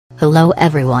Hello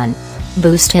everyone.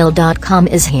 Boosthill.com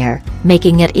is here,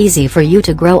 making it easy for you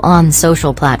to grow on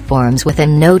social platforms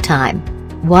within no time.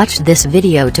 Watch this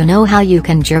video to know how you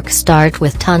can start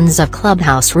with tons of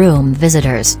Clubhouse Room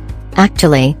visitors.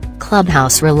 Actually,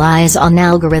 Clubhouse relies on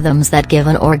algorithms that give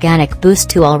an organic boost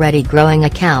to already growing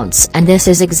accounts, and this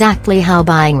is exactly how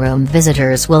buying room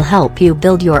visitors will help you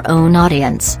build your own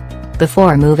audience.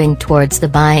 Before moving towards the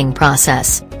buying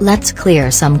process, let's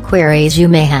clear some queries you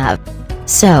may have.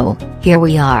 So, here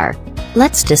we are.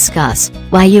 Let's discuss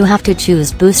why you have to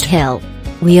choose Boosthill.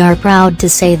 We are proud to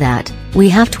say that we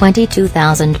have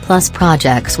 22,000 plus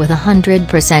projects with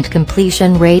 100%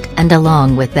 completion rate, and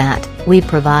along with that, we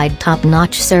provide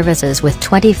top-notch services with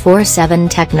 24/7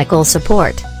 technical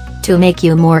support. To make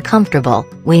you more comfortable,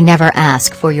 we never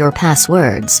ask for your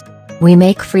passwords. We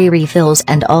make free refills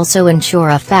and also ensure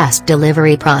a fast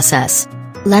delivery process.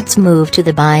 Let's move to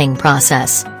the buying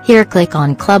process. Here click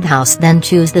on Clubhouse, then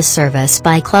choose the service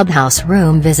by Clubhouse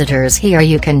Room Visitors. Here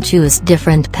you can choose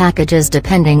different packages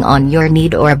depending on your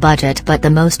need or budget, but the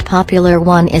most popular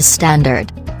one is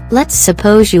Standard. Let's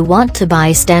suppose you want to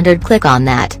buy Standard, click on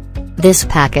that. This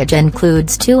package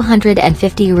includes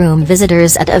 250 room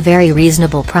visitors at a very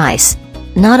reasonable price.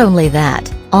 Not only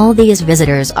that, all these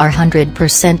visitors are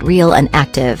 100% real and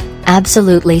active,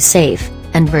 absolutely safe,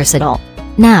 and versatile.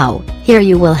 Now, here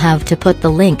you will have to put the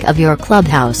link of your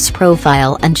Clubhouse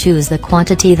profile and choose the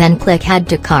quantity, then click Add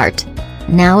to Cart.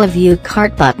 Now a View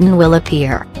Cart button will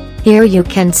appear. Here you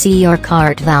can see your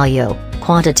cart value,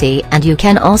 quantity, and you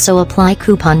can also apply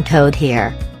coupon code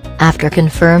here. After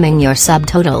confirming your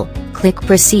subtotal, click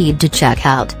Proceed to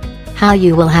checkout. How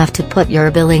you will have to put your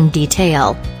billing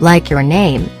detail, like your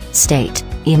name, state,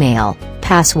 email,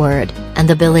 password, and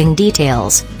the billing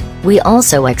details. We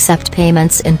also accept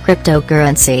payments in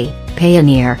cryptocurrency,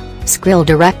 Payoneer, Skrill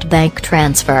Direct Bank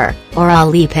Transfer, or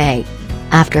Alipay.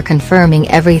 After confirming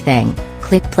everything,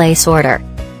 click Place Order.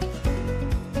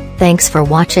 Thanks for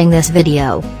watching this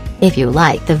video. If you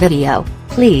like the video,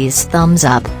 please thumbs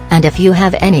up, and if you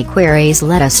have any queries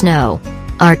let us know.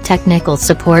 Our technical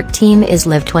support team is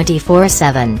live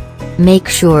 24/7. Make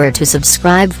sure to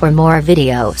subscribe for more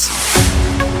videos.